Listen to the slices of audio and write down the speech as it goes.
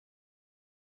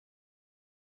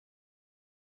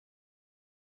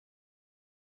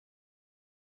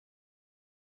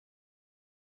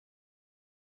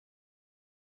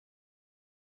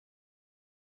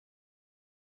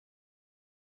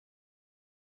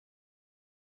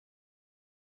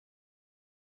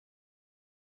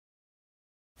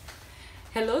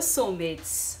Hello,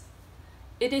 Sewmates.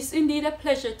 It is indeed a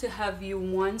pleasure to have you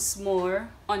once more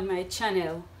on my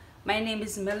channel. My name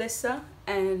is Melissa,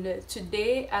 and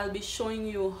today I'll be showing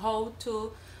you how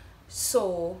to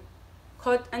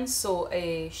cut and sew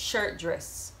a shirt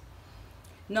dress.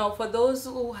 Now, for those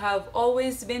who have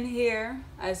always been here,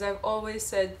 as I've always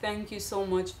said, thank you so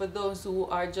much. For those who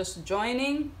are just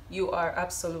joining, you are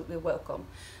absolutely welcome.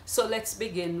 So let's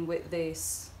begin with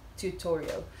this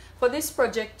tutorial. For this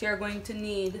project, you're going to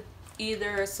need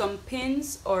either some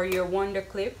pins or your wonder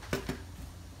clip.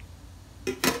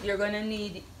 You're going to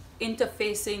need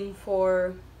interfacing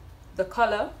for the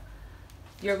color.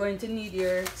 You're going to need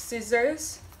your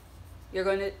scissors.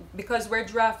 Because we're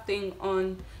drafting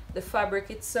on the fabric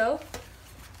itself,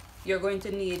 you're going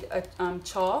to need a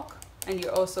chalk, and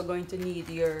you're also going to need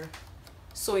your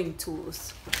sewing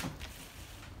tools.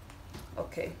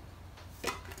 Okay,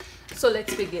 so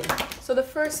let's begin. So the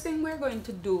first thing we're going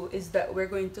to do is that we're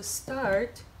going to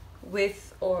start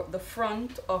with the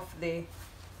front of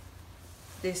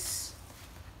this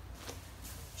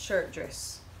shirt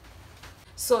dress.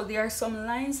 So there are some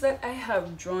lines that I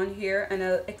have drawn here, and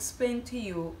I'll explain to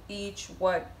you each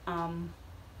what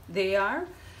they are.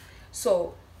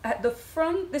 So at the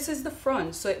front, this is the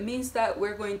front, so it means that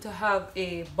we're going to have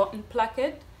a button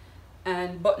placket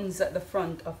and buttons at the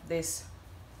front of this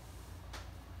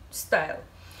style.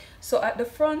 So at the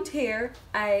front here,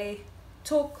 I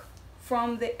took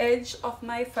from the edge of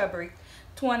my fabric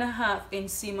 2.5 inch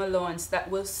seam allowance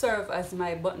that will serve as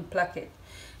my button placket.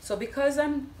 So because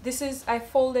I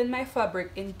folded my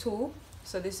fabric in two,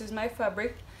 so this is my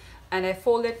fabric, and I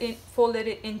folded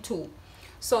it in two.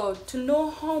 So to know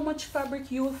how much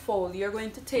fabric you'll fold, you're going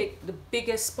to take the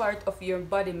biggest part of your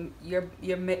body,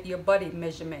 your body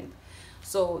measurement.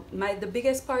 So the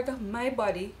biggest part of my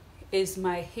body is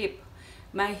my hip.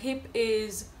 My hip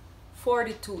is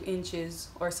 42 inches,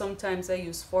 or sometimes I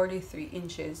use 43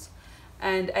 inches,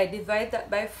 and I divide that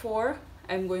by 4.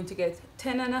 I'm going to get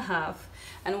 10.5,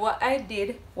 and what I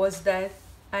did was that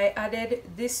I added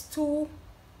this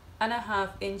 2.5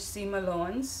 inch seam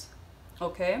allowance,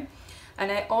 okay,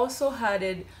 and I also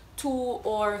added 2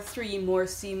 or 3 more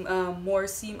seam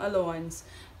allowance,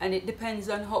 and it depends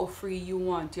on how free you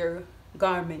want your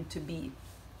garment to be.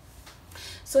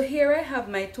 So here I have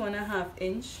my 2.5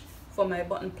 inch for my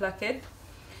button placket,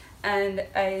 and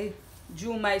I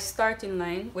drew my starting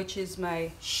line, which is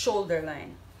my shoulder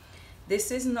line. This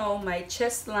is now my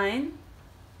chest line,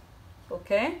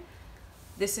 okay?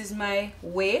 This is my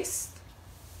waist,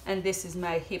 and this is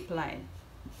my hip line,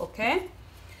 okay?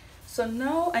 So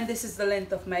now, and this is the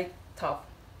length of my top,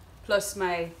 plus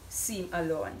my seam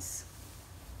allowance.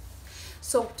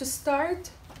 So to start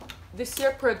this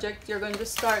year project, you're going to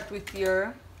start with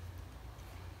your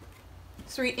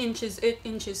 3 inches, 8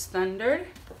 inches standard.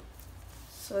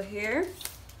 So here,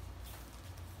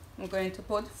 I'm going to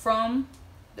put from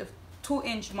the 2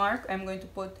 inch mark, I'm going to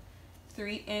put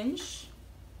 3 inch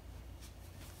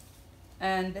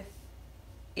and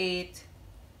 8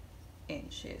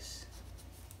 inches,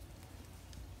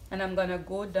 and I'm gonna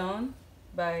go down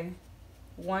by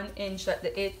 1 inch at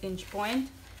the 8 inch point,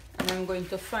 and I'm going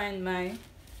to find my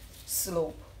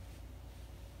slope.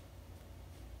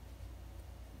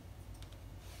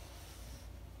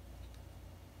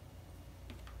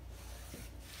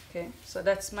 Okay, so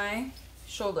that's my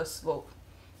shoulder slope.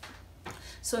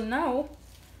 So now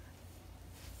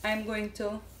I'm going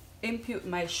to impute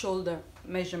my shoulder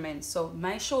measurement. So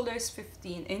my shoulder is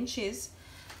 15 inches.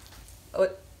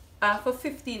 Half of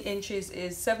 15 inches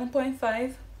is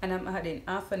 7.5, and I'm adding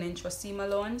half an inch for seam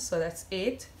allowance, so that's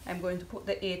 8. I'm going to put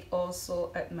the 8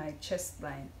 also at my chest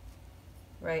line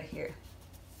right here,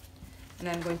 and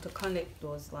I'm going to connect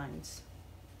those lines.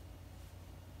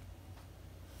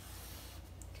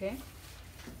 Okay,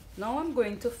 now I'm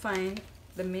going to find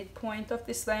the midpoint of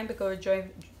this line, because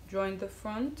we're drawing the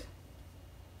front.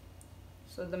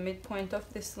 So the midpoint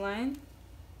of this line,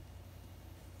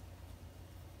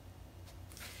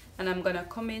 and I'm gonna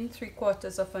come in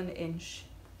 3/4 of an inch.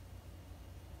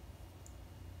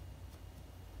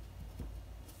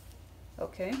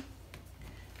 Okay,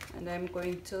 and I'm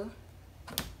going to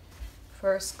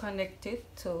first connect it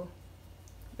to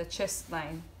the chest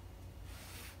line,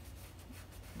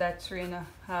 that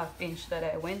 3.5 inch that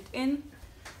I went in,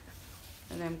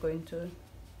 and I'm going to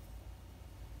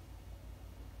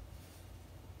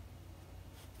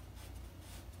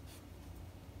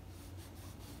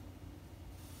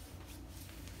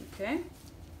okay.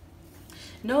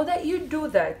 Now that you do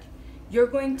that, you're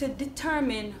going to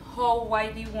determine how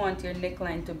wide you want your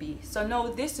neckline to be. So now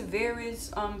this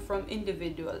varies from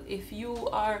individual. If you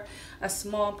are a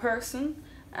small person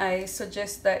I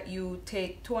suggest that you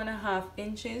take 2.5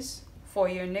 inches for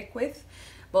your neck width,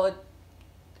 but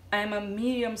I'm a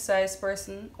medium-sized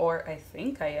person, or I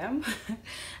think I am.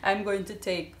 I'm going to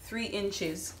take 3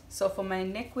 inches. So for my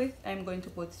neck width, I'm going to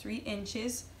put 3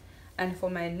 inches, and for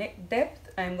my neck depth,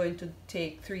 I'm going to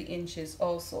take 3 inches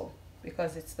also,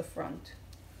 because it's the front.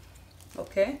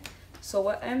 Okay, so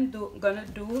what I'm gonna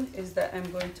do is that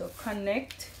I'm going to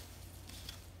connect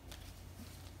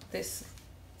this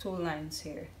 2 lines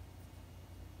here.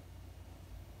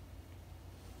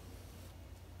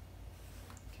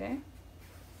 Okay,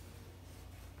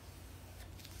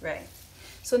 right,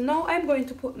 so now I'm going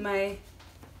to put my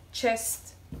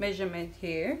chest measurement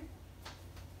here.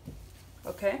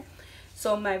 Okay,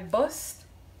 so my bust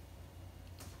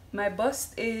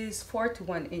is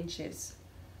 41 inches,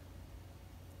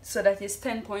 so that is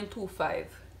 10.25.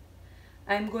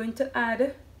 I'm going to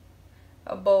add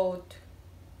about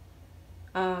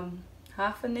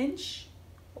half an inch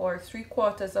or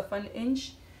 3/4 of an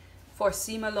inch for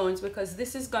seam allowance, because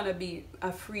this is gonna be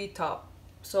a free top,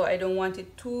 so I don't want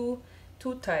it too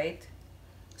tight.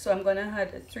 So I'm gonna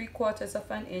add 3/4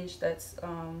 of an inch. That's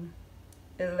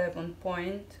 11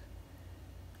 point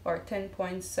or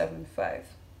 10.75.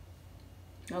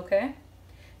 Okay,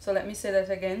 so let me say that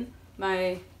again.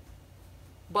 My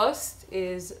bust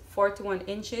is 41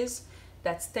 inches,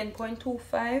 that's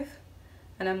 10.25,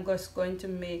 and I'm just going to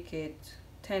make it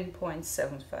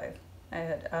 10.75. I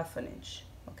had half an inch.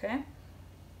 Okay,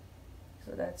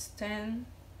 so that's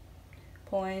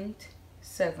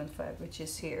 10.75, which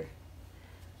is here,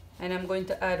 and I'm going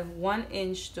to add 1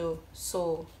 inch to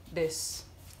sew this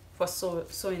for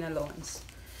sewing allowance.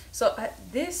 So at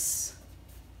this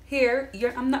here,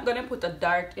 I'm not going to put a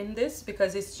dart in this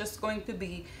because it's just going to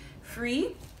be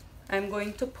free. I'm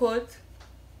going to put,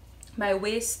 my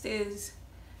waist is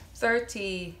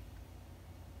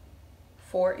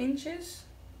 34 inches,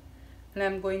 and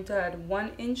I'm going to add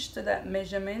 1 inch to that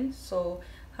measurement. So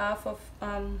half of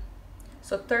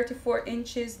so 34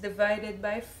 inches divided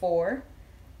by 4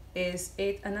 is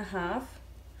 8.5.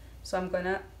 So I'm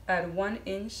gonna add 1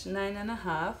 inch,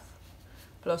 9.5,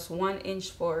 plus 1 inch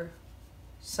for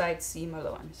side seam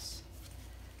allowance.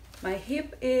 My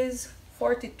hip is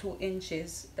 42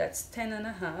 inches, that's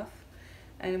 10.5,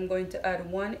 and I'm going to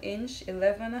add 1 inch,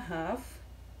 11.5.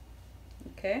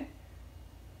 Okay,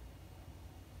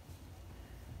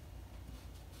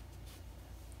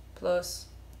 plus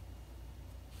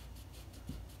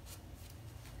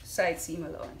side seam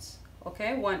allowance.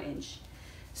 Okay, 1 inch.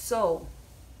 So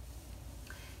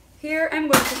here I'm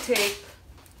going to take,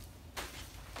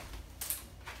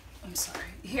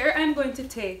 here I'm going to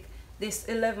take this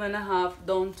 11.5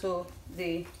 down to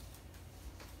the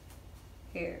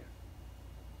here.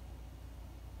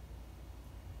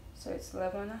 So it's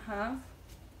 11.5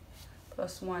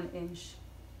 plus 1 inch,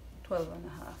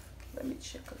 12.5. Let me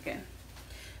check again.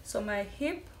 So my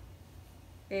hip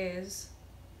is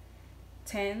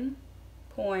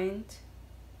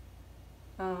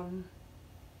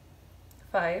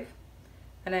 10.5,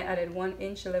 and I added 1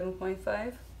 inch,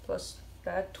 11.5, plus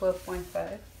that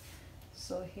 12.5.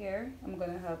 So here I'm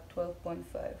gonna have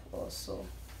 12.5 also.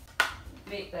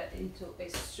 Make that into a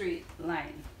straight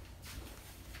line.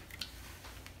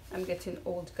 I'm getting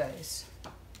old, guys.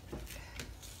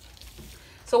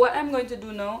 So what I'm going to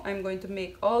do now, I'm going to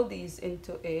make all these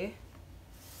into a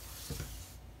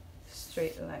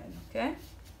straight line. Okay,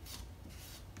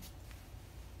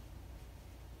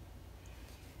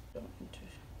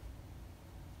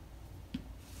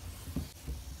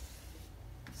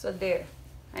 so there,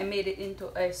 I made it into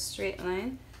a straight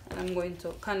line, and I'm going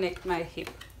to connect my hip.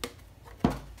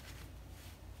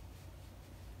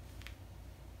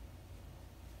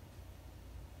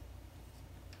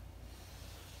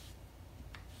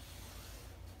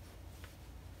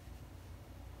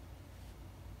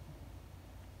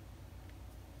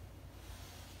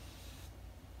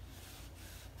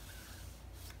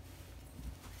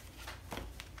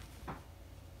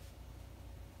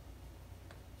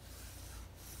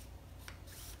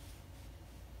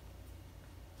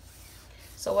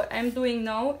 So what I'm doing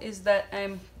now is that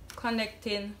I'm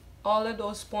connecting all of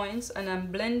those points, and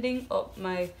I'm blending up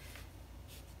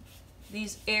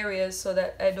these areas so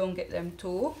that I don't get them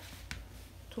too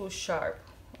sharp.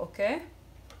 Okay,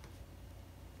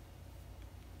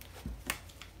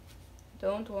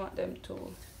 don't want them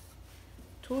too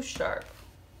sharp.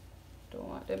 Don't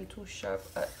want them too sharp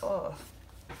at all.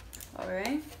 All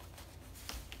right,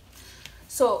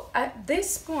 so at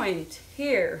this point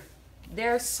here,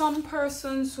 there are some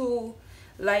persons who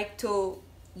like to,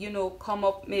 you know, come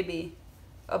up maybe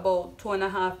about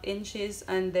 2.5 inches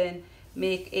and then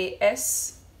make a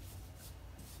S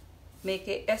make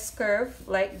a S curve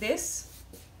like this.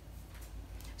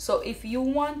 So if you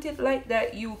want it like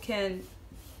that, you can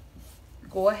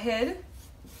go ahead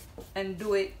and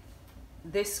do it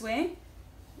this way.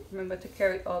 Remember to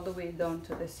carry it all the way down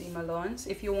to the seam allowance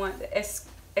if you want the S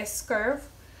curve,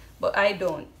 but I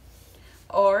don't.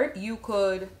 Or you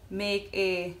could make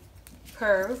a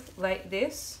curve like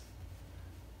this.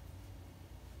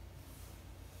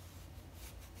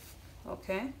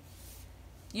 Okay,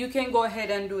 you can go ahead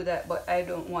and do that, but I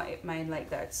don't want it mine like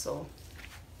that, so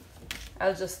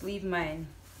I'll just leave mine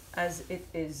as it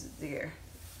is there.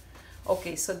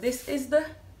 Okay, so this is the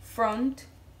front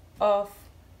of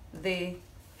the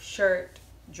shirt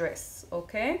dress.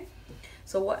 Okay,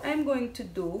 so what I'm going to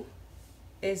do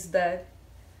is that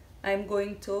I'm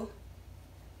going to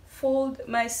fold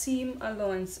my seam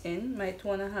allowance in, my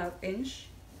 2.5 inch,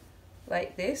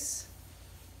 like this,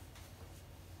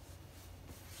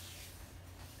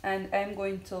 and I'm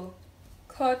going to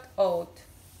cut out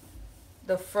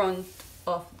the front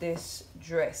of this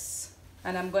dress,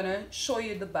 and I'm gonna show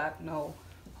you the back now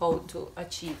how to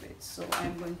achieve it. So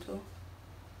I'm going to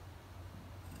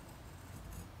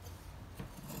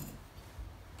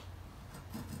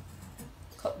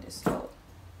cut this out.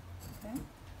 Okay.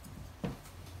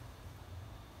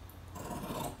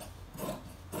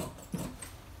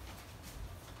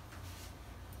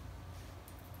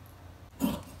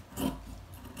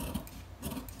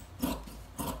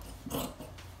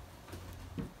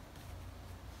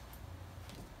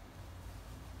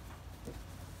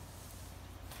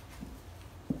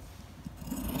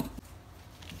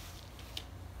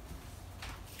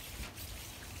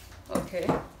 Okay,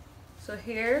 so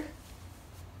here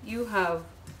you have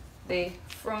the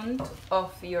front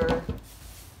of your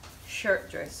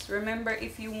shirt dress. Remember,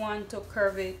 if you want to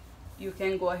curve it, you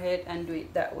can go ahead and do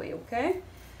it that way, okay?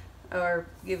 Or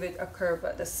give it a curve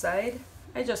at the side.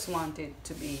 I just want it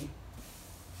to be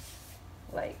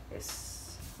like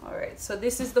this. All right, so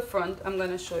this is the front. I'm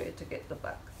gonna show you to get the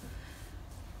back.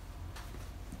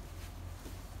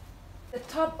 The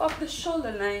top of the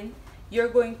shoulder line, you're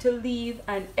going to leave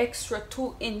an extra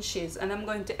 2 inches, and I'm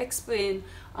going to explain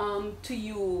to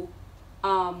you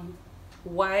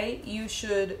why you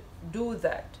should do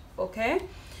that. Okay,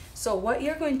 so what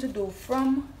you're going to do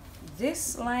from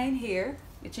this line here,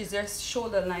 which is your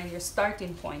shoulder line, your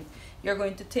starting point, you're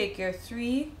going to take your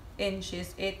 3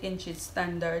 inches, 8 inches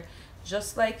standard,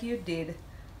 just like you did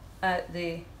at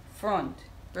the front.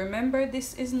 Remember,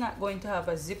 this is not going to have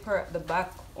a zipper at the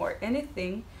back or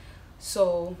anything,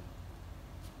 so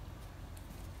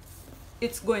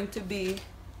it's going to be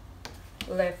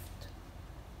left,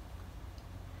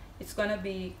 it's gonna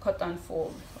be cut and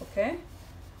fold. Okay,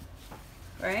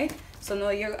 right? So now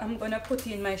I'm gonna put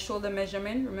in my shoulder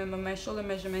measurement. Remember, my shoulder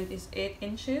measurement is 8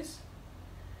 inches.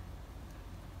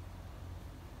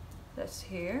 That's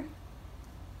here,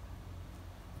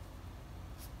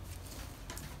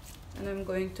 and I'm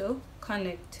going to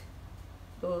connect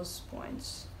those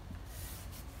points.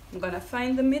 I'm gonna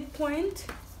find the midpoint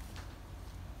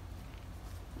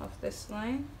of this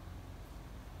line,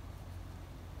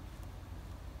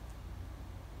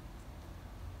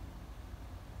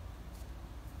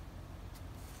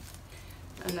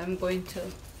 and I'm going to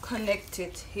connect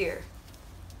it here.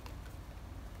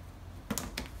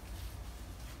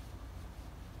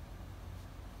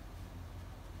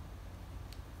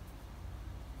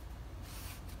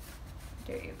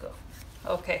 There you go.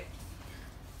 Okay,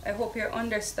 I hope you're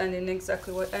understanding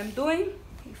exactly what I'm doing.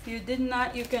 If you did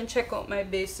not, you can check out my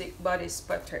basic bodice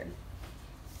pattern.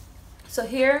 So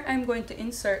here I'm going to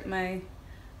insert my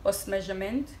bust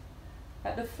measurement.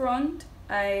 At the front,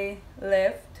 I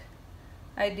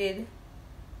did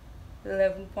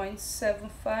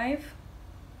 11.75,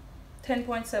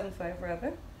 10.75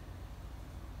 rather,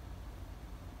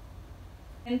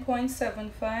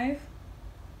 10.75,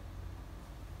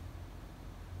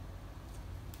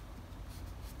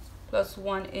 plus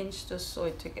 1 inch to sew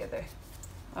it together.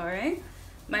 All right,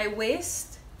 my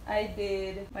waist,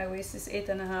 my waist is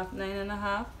 8.5,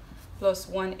 9.5, plus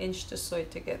 1 inch to sew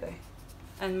it together.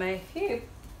 And my hip,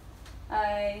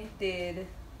 I did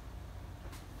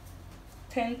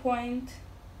 10.5,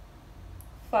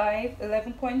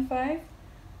 11.5,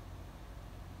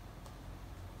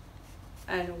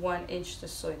 and 1 inch to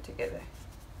sew it together.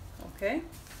 Okay,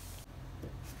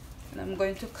 and I'm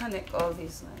going to connect all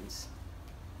these lines.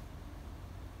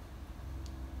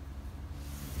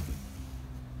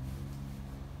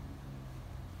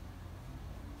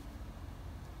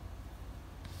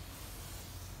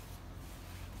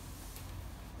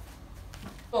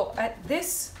 So at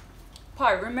this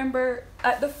part, remember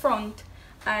at the front,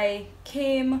 I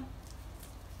came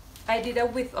I did a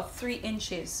width of 3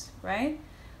 inches, right?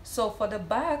 So for the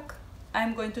back,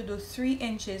 I'm going to do 3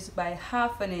 inches by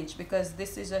 1/2 inch, because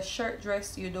this is a shirt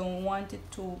dress. You don't want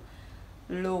it too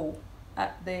low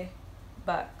at the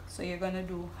back, so you're going to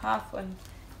do 1/2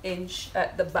 inch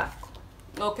at the back.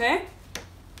 Okay,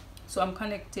 so I'm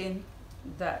connecting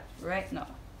that right now.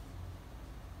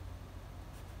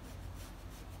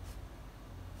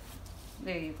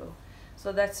 There you go.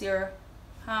 So that's your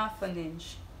 1/2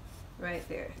 inch right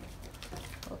there.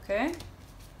 Okay,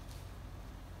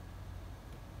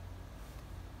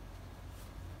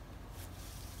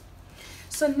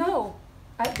 so now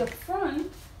at the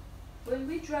front, when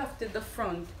we drafted the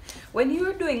front, when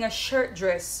you're doing a shirt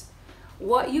dress,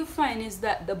 what you find is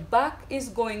that the back is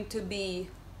going to be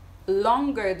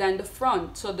longer than the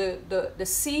front. So the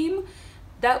seam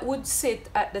that would sit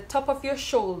at the top of your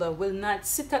shoulder will not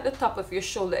sit at the top of your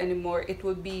shoulder anymore. It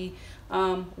will be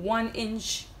 1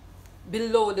 inch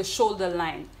below the shoulder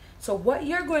line. So what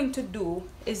you're going to do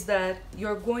is that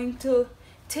you're going to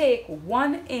take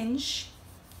 1 inch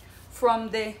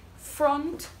from the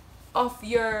front of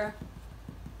your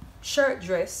shirt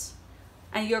dress,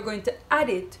 and you're going to add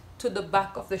it to the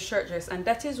back of the shirt dress. And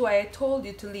that is why I told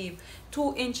you to leave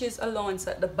 2 inches allowance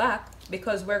at the back,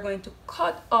 because we're going to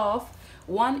cut off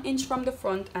 1 inch from the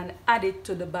front and add it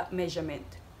to the back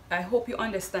measurement. I hope you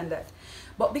understand that.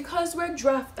 But because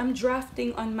I'm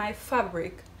drafting on my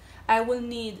fabric, I will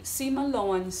need seam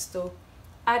allowance to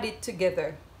add it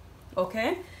together.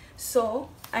 Okay, so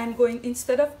I'm going,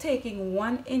 instead of taking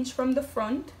 1 inch from the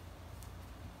front,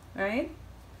 right,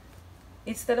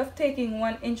 instead of taking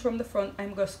 1 inch from the front,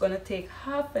 I'm just going to take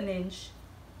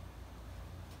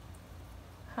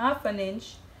 1/2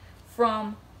 inch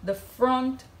from the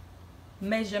front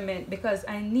measurement, because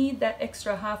I need that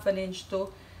extra 1/2 inch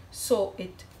to sew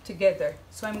it together.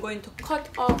 So I'm going to cut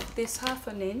off this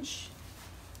 1/2 inch,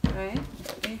 right?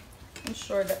 Let me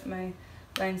ensure that my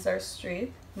lines are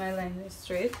straight. My line is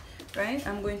straight, right?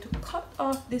 I'm going to cut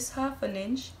off this 1/2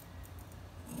 inch,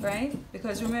 right?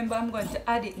 Because remember, I'm going to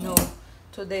add it now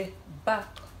to the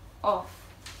back of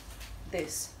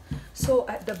this. So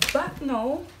at the back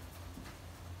now,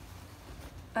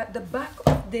 at the back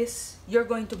of this, you're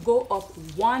going to go up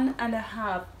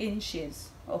 1.5 inches.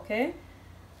 Okay,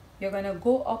 you're going to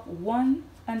go up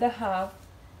 1.5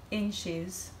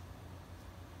 inches,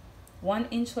 1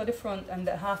 inch for the front and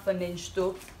the 1/2 inch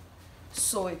to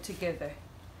sew it together.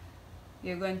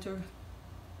 You're going to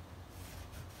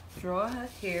draw a hat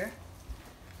here,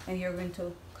 and you're going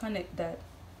to connect that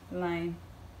line,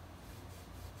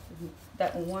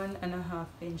 that 1.5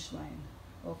 inch line.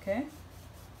 Okay,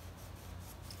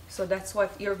 so that's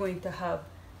what you're going to have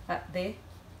at the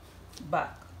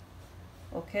back.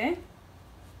 Okay,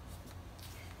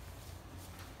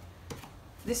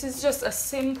 this is just a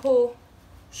simple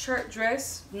shirt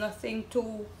dress, nothing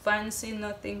too fancy,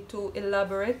 nothing too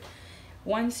elaborate.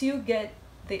 Once you get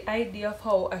the idea of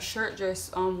how a shirt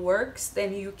dress works,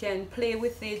 then you can play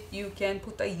with it, you can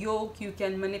put a yoke, you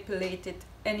can manipulate it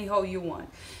anyhow you want.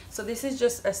 So this is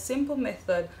just a simple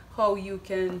method how you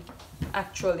can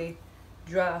actually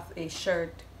draft a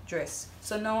shirt dress.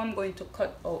 So now I'm going to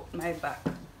cut out my back.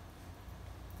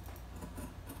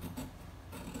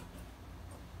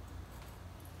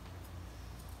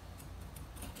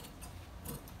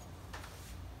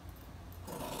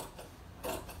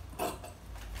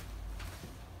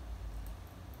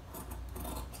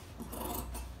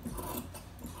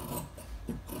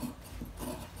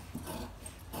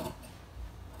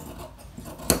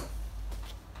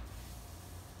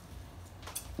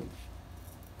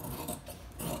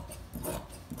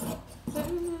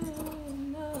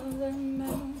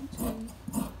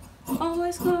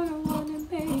 Always gonna wanna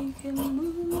make it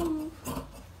move.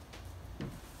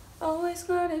 Always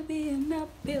gonna be an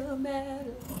uphill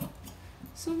battle.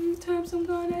 Sometimes I'm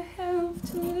gonna have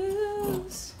to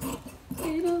lose.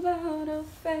 Ain't about how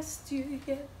fast you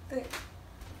get there.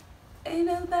 Ain't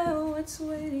about what's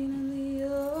waiting on the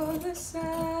other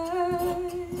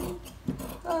side.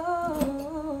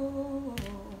 Oh,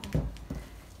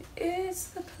 it's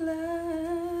the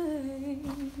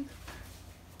climb.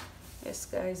 Yes,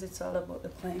 guys, it's all about the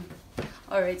climb.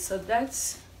 All right, so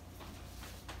that's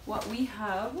what we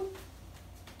have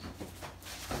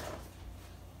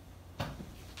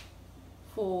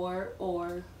for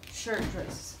our shirt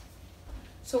dress.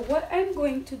 So what I'm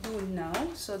going to do now,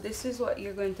 so this is what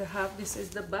you're going to have. This is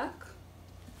the back,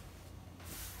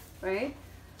 right?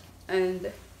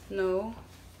 And now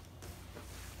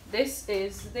this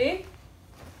is the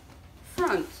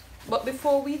front. But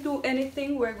before we do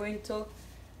anything, we're going to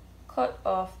cut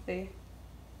off the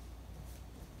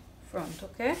front,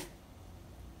 okay?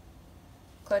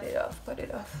 cut it off, cut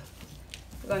it off.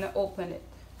 We're gonna open it.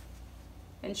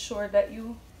 Ensure that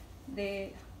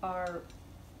they are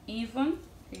even.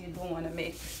 You don't want to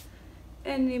make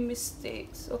any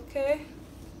mistakes, okay?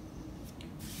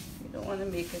 You don't want to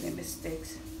make any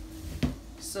mistakes.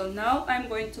 So now I'm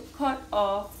going to cut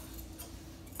off.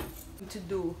 What to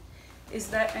do is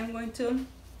that I'm going to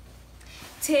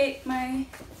take my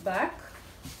back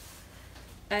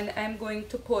and I'm going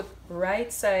to put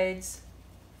right sides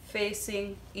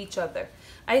facing each other.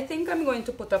 I think I'm going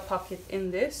to put a pocket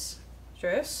in this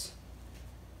dress,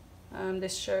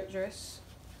 this shirt dress.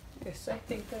 Yes, I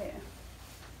think I am.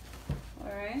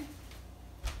 All right.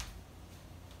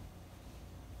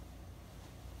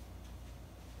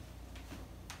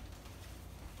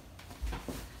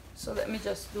 So let me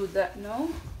just do that now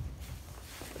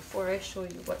before I show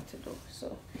you what to do.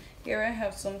 So here I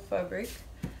have some fabric.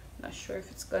 Not sure if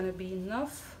it's gonna be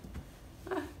enough.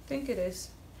 I think it is.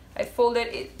 I folded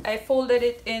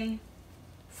it in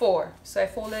 4. So I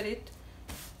folded it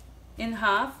in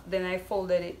half, then I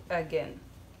folded it again.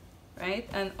 Right?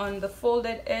 And on the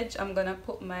folded edge, I'm gonna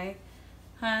put my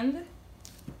hand.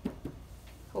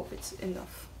 Hope it's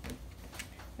enough.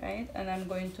 Right? And I'm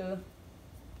going to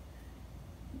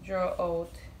draw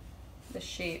out the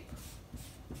shape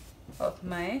of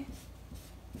my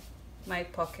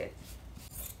pocket.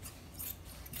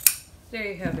 There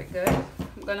you have it, guys.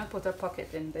 I'm gonna put a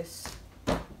pocket in this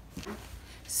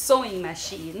sewing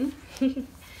machine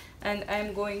and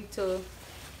I'm going to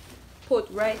put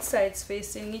right sides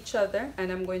facing each other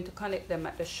and I'm going to connect them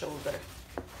at the shoulder.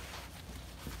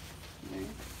 Okay.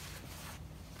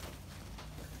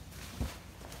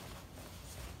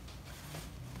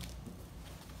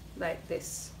 Like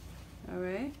this. All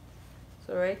right,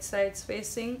 so right sides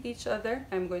facing each other,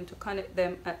 I'm going to connect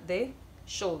them at the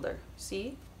shoulder.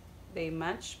 See, they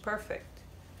match perfect.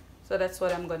 So that's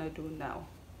what I'm gonna do now.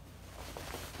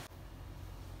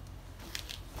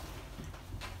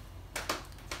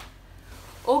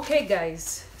 Okay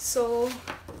guys, so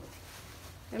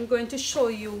I'm going to show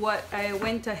you what I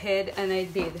went ahead and I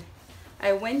did.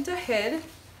 I went ahead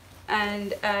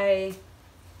and I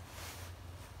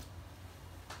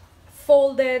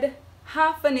folded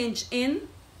 1/2 inch in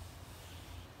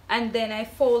and then I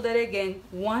folded again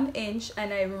 1 inch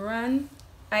and I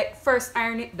first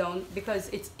iron it down because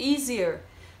it's easier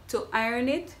to iron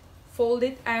it, fold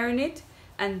it, iron it,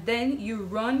 and then you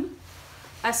run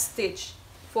a stitch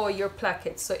for your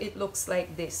placket so it looks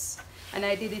like this. And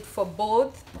I did it for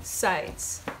both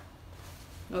sides.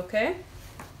 Okay,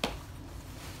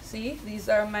 see, these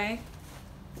are my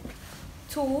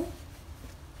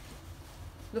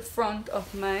the front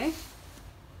of my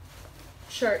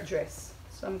shirt dress.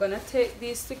 So I'm gonna take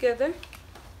these together,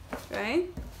 right?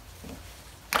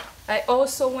 I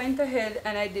also went ahead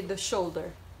and I did the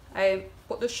shoulder. I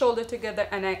put the shoulder together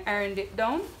and I ironed it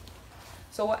down.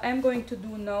 So what I'm going to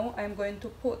do now, I'm going to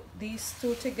put these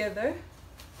two together.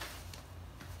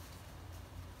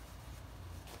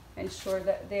 Ensure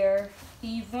that they're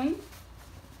even,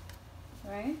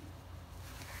 right?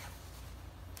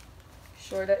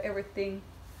 Sure that everything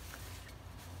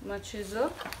matches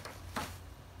up.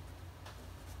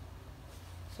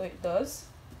 So it does.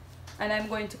 And I'm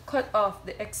going to cut off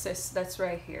the excess that's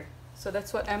right here. So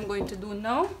that's what I'm going to do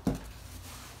now.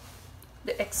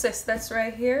 The excess that's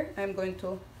right here, I'm going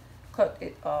to cut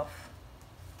it off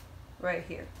right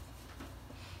here.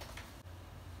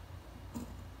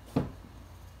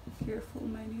 Careful,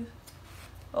 mind you.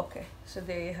 Okay, so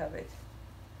there you have it.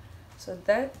 So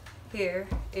that here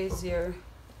is your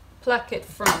placket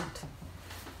front.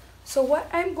 So what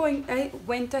I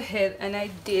went ahead and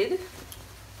I did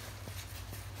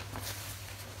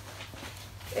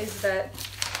is that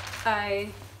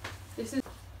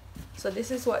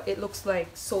this is what it looks like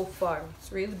so far.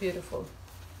 It's really beautiful.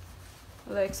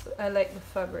 I like the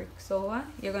fabric. So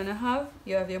you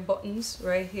have your buttons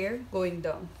right here going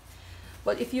down.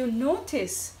 But if you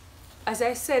notice, as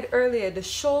I said earlier, the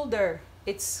shoulder,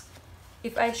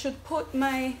 if I should put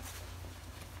my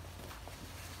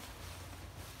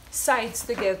sides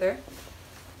together,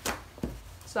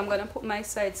 so I'm gonna put my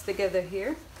sides together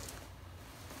here.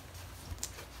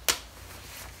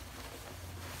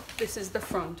 This is the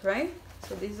front, right?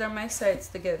 So these are my sides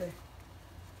together.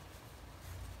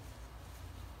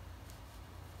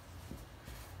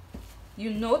 You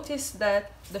notice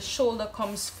that the shoulder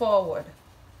comes forward.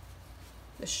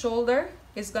 The shoulder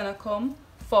is gonna come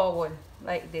forward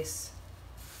like this.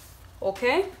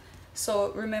 Okay?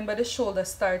 So remember, the shoulder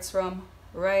starts from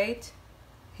right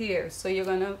here. So you're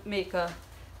gonna make a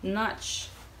notch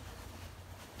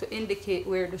to indicate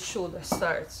where the shoulder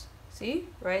starts. See?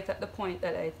 Right at the point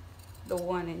that the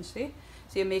 1 inch, see?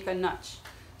 So you make a notch,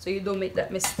 so you don't make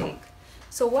that mistake.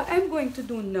 So what I'm going to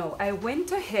do now, I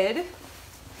went ahead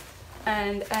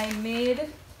and I made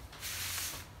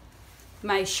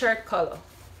my shirt collar.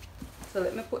 So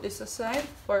let me put this aside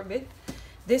for a bit.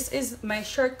 This is my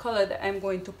shirt collar that I'm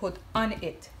going to put on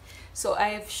it. So I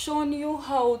have shown you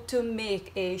how to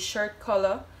make a shirt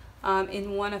collar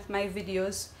in one of my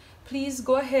videos. Please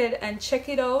go ahead and check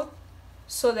it out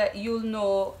so that you'll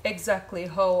know exactly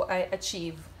how I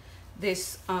achieve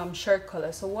this shirt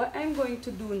collar. So what I'm going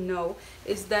to do now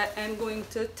is that I'm going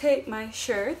to take my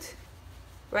shirt,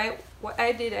 right? What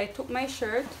I did, I took my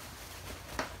shirt,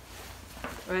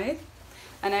 right?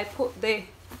 And I put the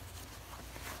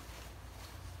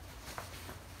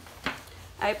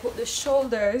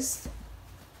shoulders,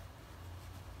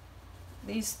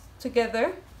 these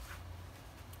together,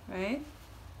 right?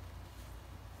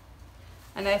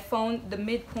 And I found the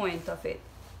midpoint of it.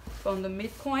 Found the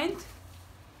midpoint,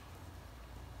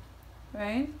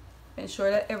 right? Ensure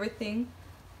that everything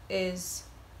is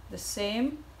the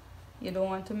same. You don't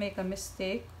want to make a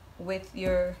mistake with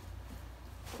your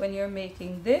when you're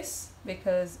making this,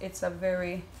 because it's a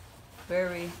very,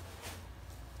 very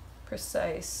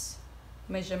precise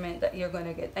measurement that you're going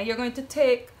to get. And you're going to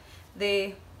take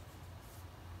the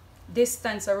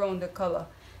distance around the collar.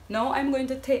 Now I'm going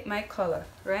to take my collar,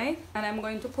 right? And I'm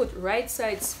going to put right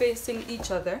sides facing each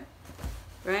other,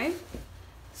 right?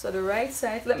 So the right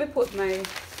side, let me put my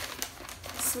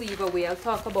sleeve away. I'll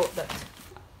talk about that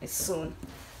soon.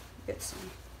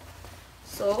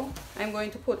 So I'm going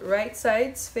to put right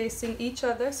sides facing each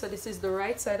other. So this is the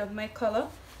right side of my collar,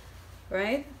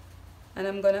 right? And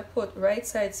I'm going to put right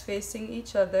sides facing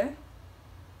each other,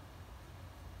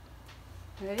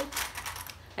 right?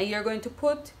 And you're going to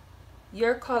put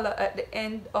your collar at the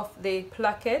end of the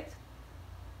placket,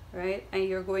 right? And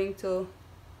you're going to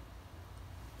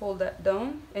hold that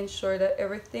down, ensure that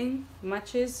everything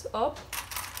matches up,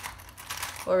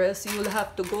 or else you will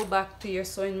have to go back to your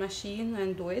sewing machine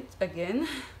and do it again.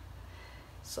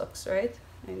 Sucks, right?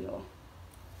 I know.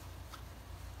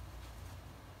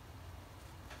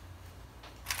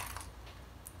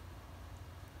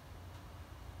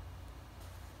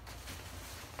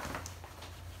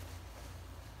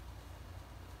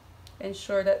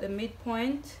 Ensure that the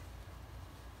midpoint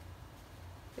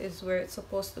is where it's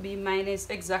supposed to be. Mine is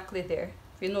exactly there.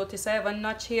 If you notice, I have a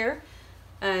notch here,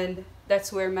 and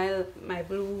that's where my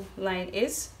blue line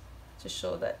is, to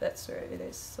show that that's where it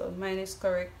is. So mine is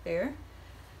correct there.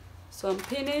 So I'm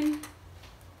pinning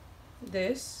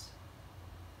this,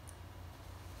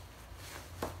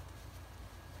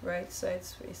 right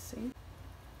sides facing.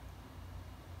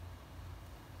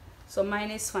 So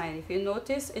mine is fine. If you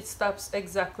notice, it stops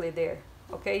exactly there.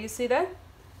 Okay, you see that?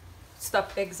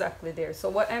 Stop exactly there. So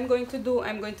what I'm going to do,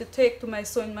 I'm going to take to my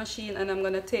sewing machine, and I'm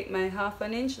going to take my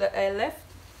 1/2 inch that I left.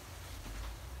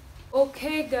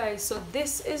 Okay guys, so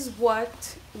this is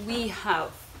what we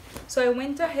have. So I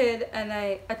went ahead and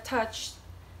I attached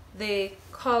the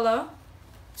collar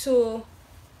to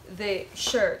the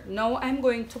shirt. Now I'm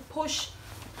going to push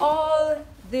all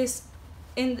this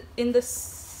in the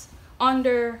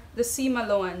under the seam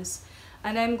allowance,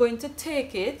 and I'm going to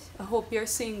take it. I hope you're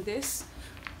seeing this.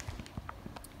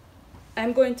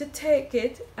 I'm going to take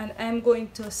it and I'm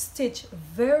going to stitch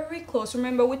very close.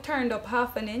 Remember, we turned up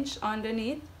 1/2 inch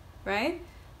underneath, right?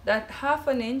 That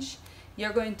 1/2 inch,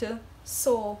 you're going to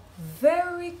sew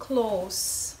very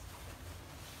close.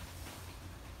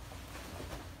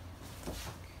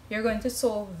 You're going to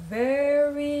sew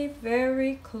very,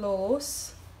 very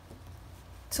close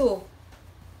to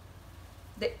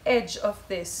the edge of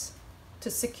this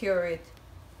to secure it.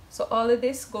 So all of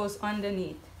this goes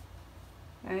underneath.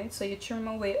 Right, so you trim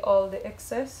away all the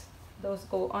excess, those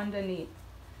go underneath.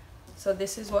 So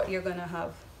this is what you're gonna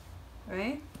have,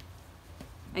 right?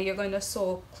 And you're going to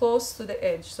sew close to the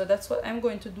edge. So that's what I'm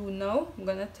going to do now. I'm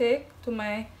gonna take to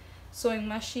my sewing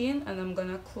machine and I'm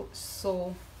gonna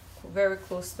sew very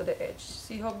close to the edge.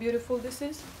 See how beautiful this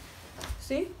is?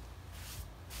 See?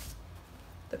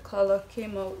 The color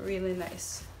came out really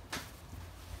nice.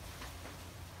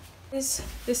 This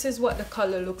is what the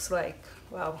color looks like.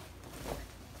 Wow.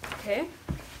 Okay.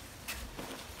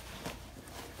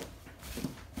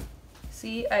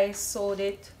 See, I sewed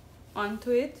it onto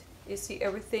it. You see,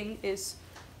 everything is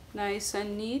nice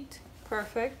and neat,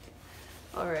 perfect.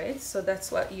 All right, so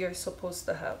that's what you're supposed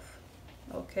to have.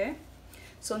 Okay,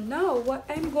 so now what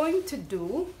I'm going to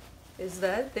do is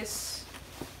that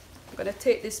I'm gonna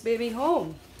take this baby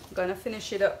home. I'm gonna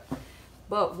finish it up.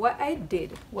 But what I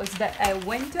did was that I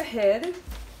went ahead,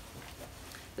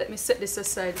 let me set this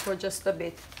aside for just a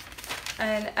bit,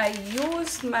 and I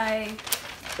used my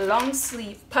long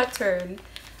sleeve pattern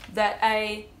that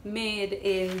I made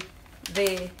in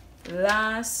the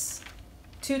last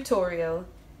tutorial,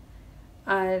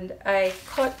 and I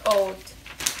cut out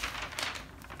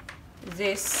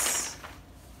this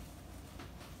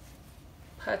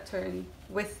pattern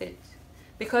with it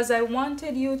because I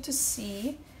wanted you to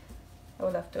see. I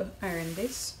will have to iron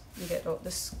this and get out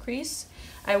this crease.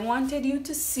 I wanted you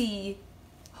to see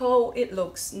how it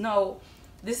looks. Now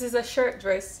this is a shirt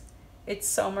dress, it's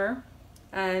summer,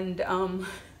 and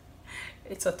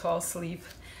it's a tall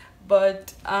sleeve,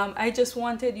 but I just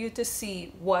wanted you to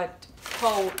see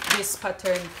how this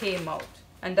pattern came out,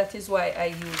 and that is why I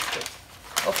used it.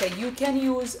 Okay, you can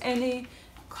use any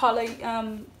color,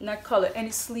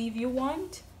 any sleeve you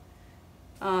want.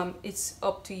 It's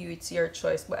up to you, it's your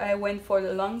choice, but I went for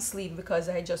the long sleeve because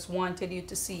I just wanted you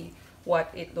to see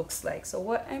what it looks like. So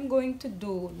what I'm going to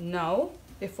do now,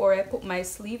 before I put my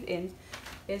sleeve in,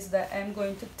 is that I'm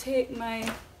going to take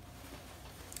my,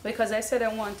 because I said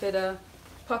I wanted a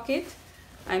pocket,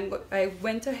 I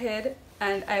went ahead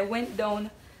and I went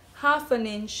down 1/2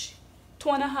 inch,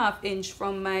 2.5 inch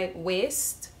from my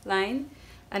waist line,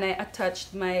 and I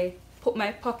put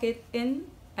my pocket in.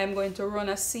 I'm going to run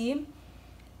a seam,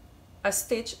 a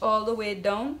stitch all the way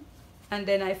down, and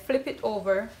then I flip it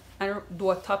over and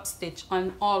do a top stitch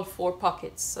on all 4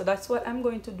 pockets. So that's what I'm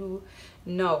going to do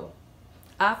now.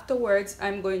 Afterwards,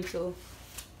 I'm going to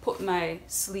put my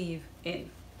sleeve in.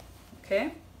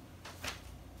 Okay,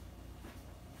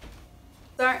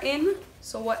 start in.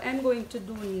 So what I'm going to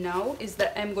do now is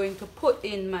that I'm going to put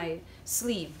in my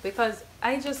sleeve, because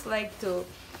I just like to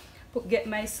get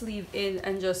my sleeve in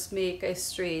and just make a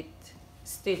straight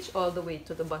stitch all the way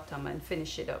to the bottom and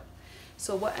finish it up.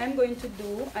 So what I'm going to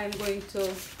do, I'm going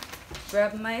to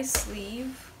grab my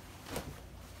sleeve,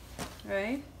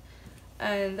 right?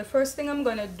 And the first thing I'm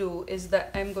going to do is that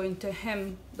I'm going to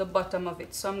hem the bottom of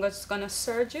it. So I'm just going to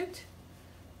serge it.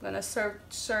 I'm going to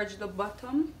serge the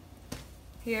bottom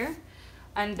here,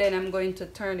 and then I'm going to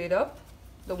turn it up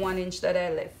the 1 inch that I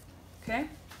left. Okay,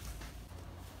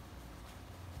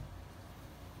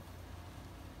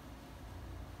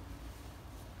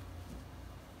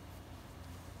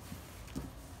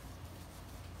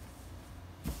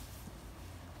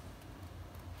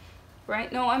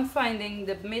 right now I'm finding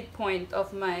the midpoint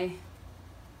of my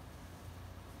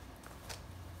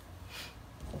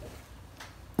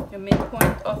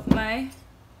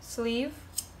sleeve.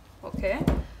 Okay,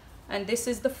 and this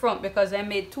is the front because I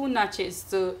made 2 notches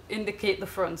to indicate the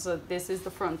front, so this is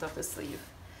the front of the sleeve.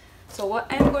 So what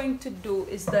I'm going to do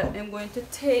is that I'm going to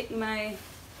take my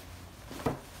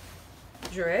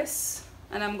dress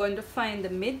and I'm going to find the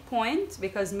midpoint,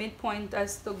 because midpoint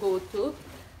has to go to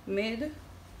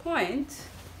midpoint.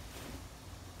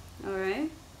 All right,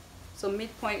 so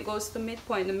midpoint goes to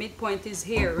midpoint. The midpoint is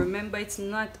here. Remember, it's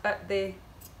not at the,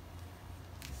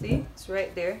 see, it's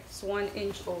right there. It's 1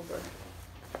 inch over.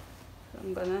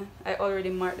 I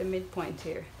already marked the midpoint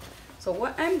here. So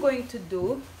what I'm going to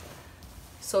do,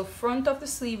 so front of the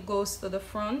sleeve goes to the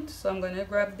front, so I'm going to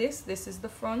grab this. This is the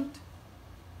front.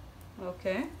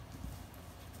 Okay,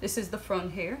 this is the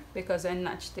front here because I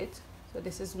notched it. So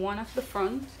this is one of the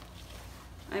front.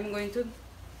 I'm going to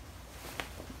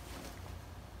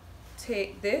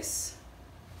take this,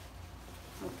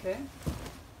 okay,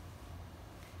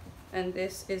 and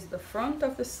this is the front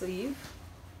of the sleeve,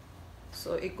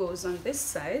 so it goes on this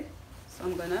side. So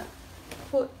I'm gonna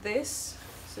put this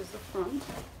is the front.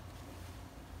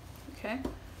 Okay,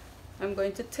 I'm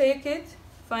going to take it,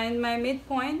 find my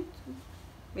midpoint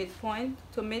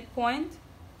to midpoint.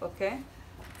 Okay,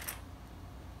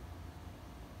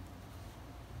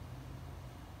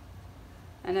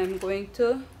 and I'm going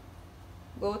to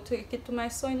take it to my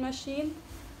sewing machine,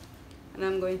 and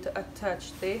I'm going to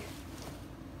attach the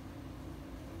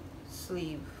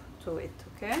sleeve to it.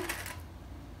 Okay,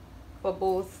 for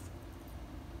both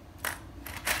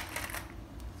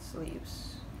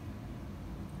sleeves.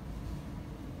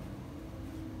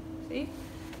 See, you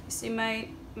see my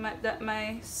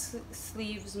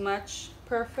sleeves match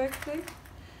perfectly.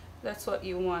 That's what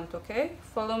you want. Okay,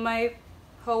 follow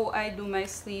how I do my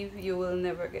sleeve. You will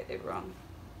never get it wrong.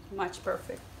 Match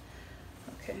perfect.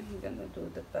 Okay, I'm gonna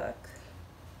do the back.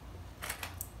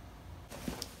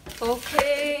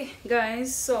 Okay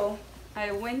guys, so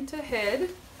I went ahead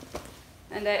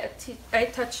and I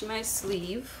touched my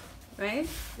sleeve, right?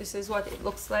 This is what it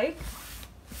looks like.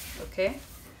 Okay,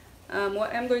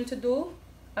 what I'm going to do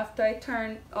after I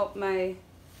turn up my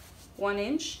 1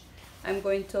 inch, I'm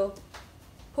going to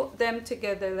put them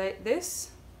together like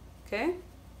this. Okay,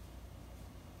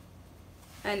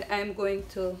 and I'm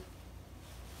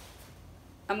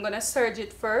gonna serge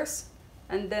it first,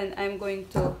 and then I'm going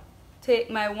to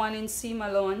take my 1-inch seam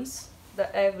allowance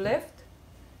that I've left,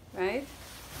 right,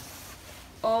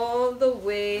 all the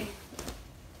way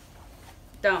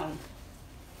down.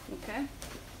 Okay,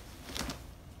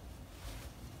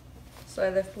 so I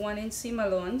left 1-inch seam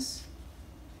allowance.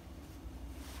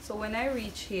 So when I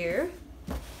reach here,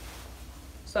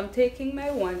 so I'm taking my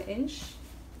 1-inch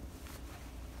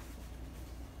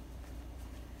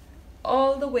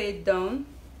all the way down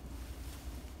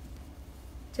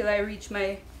till I reach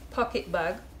my pocket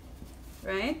bag,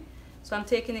 right? So I'm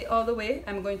taking it all the way.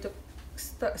 I'm going to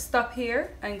stop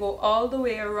here and go all the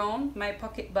way around my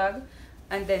pocket bag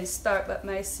and then start at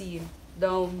my seam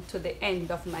down to the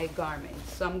end of my garment.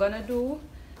 So I'm gonna do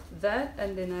that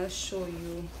and then I'll show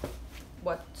you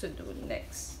what to do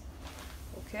next.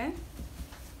 Okay,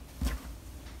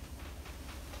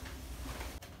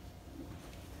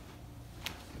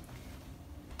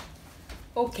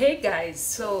 okay guys,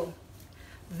 so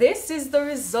this is the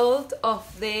result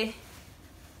of the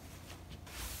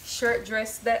shirt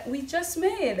dress that we just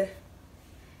made.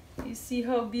 You see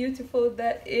how beautiful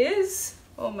that is?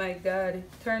 Oh my god, it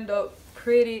turned out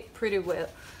pretty well.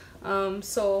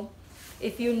 So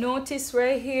if you notice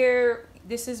right here,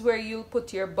 this is where you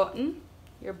put your button,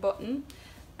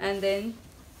 and then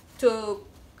to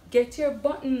get your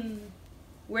button,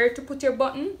 where to put your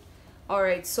button, all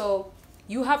right, so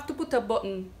you have to put a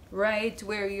button right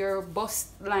where your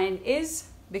bust line is,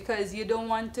 because you don't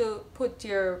want to put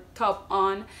your top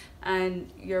on and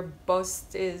your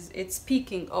bust it's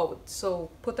peeking out.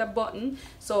 So put a button.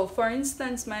 So for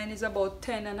instance, mine is about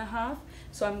 10.5,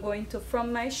 so I'm going to,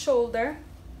 from my shoulder,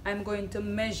 I'm going to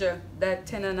measure that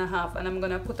 10.5 and I'm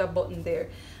gonna put a button there,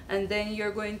 and then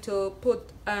you're going to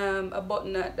put a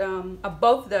button at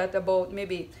above that, about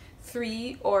maybe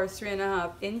 3 or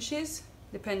 3.5 inches,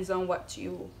 depends on what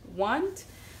you want,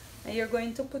 and you're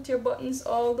going to put your buttons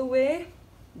all the way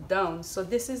down. So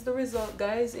this is the result,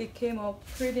 guys. It came out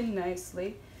pretty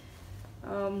nicely.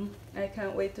 I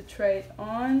can't wait to try it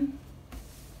on.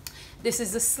 This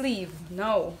is the sleeve.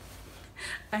 No,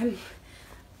 I'm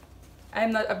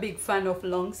not a big fan of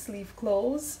long sleeve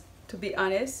clothes, to be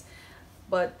honest,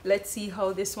 but let's see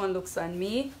how this one looks on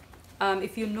me.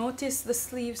 If you notice, the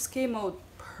sleeves came out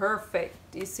perfect.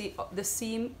 You see the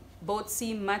seam, both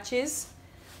seam matches.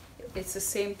 It's the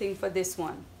same thing for this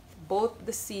one. Both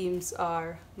the seams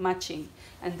are matching,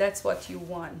 and that's what you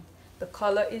want. The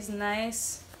color is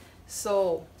nice.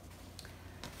 So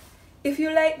if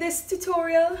you like this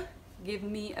tutorial, give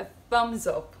me a thumbs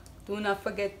up. Do not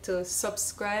forget to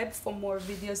subscribe for more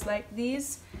videos like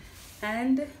these,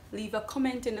 and leave a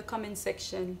comment in the comment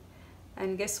section.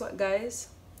 And guess what, guys?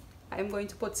 I'm going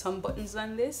to put some buttons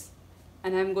on this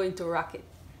and I'm going to rock it.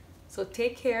 So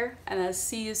take care, and I'll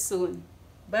see you soon.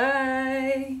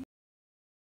 Bye.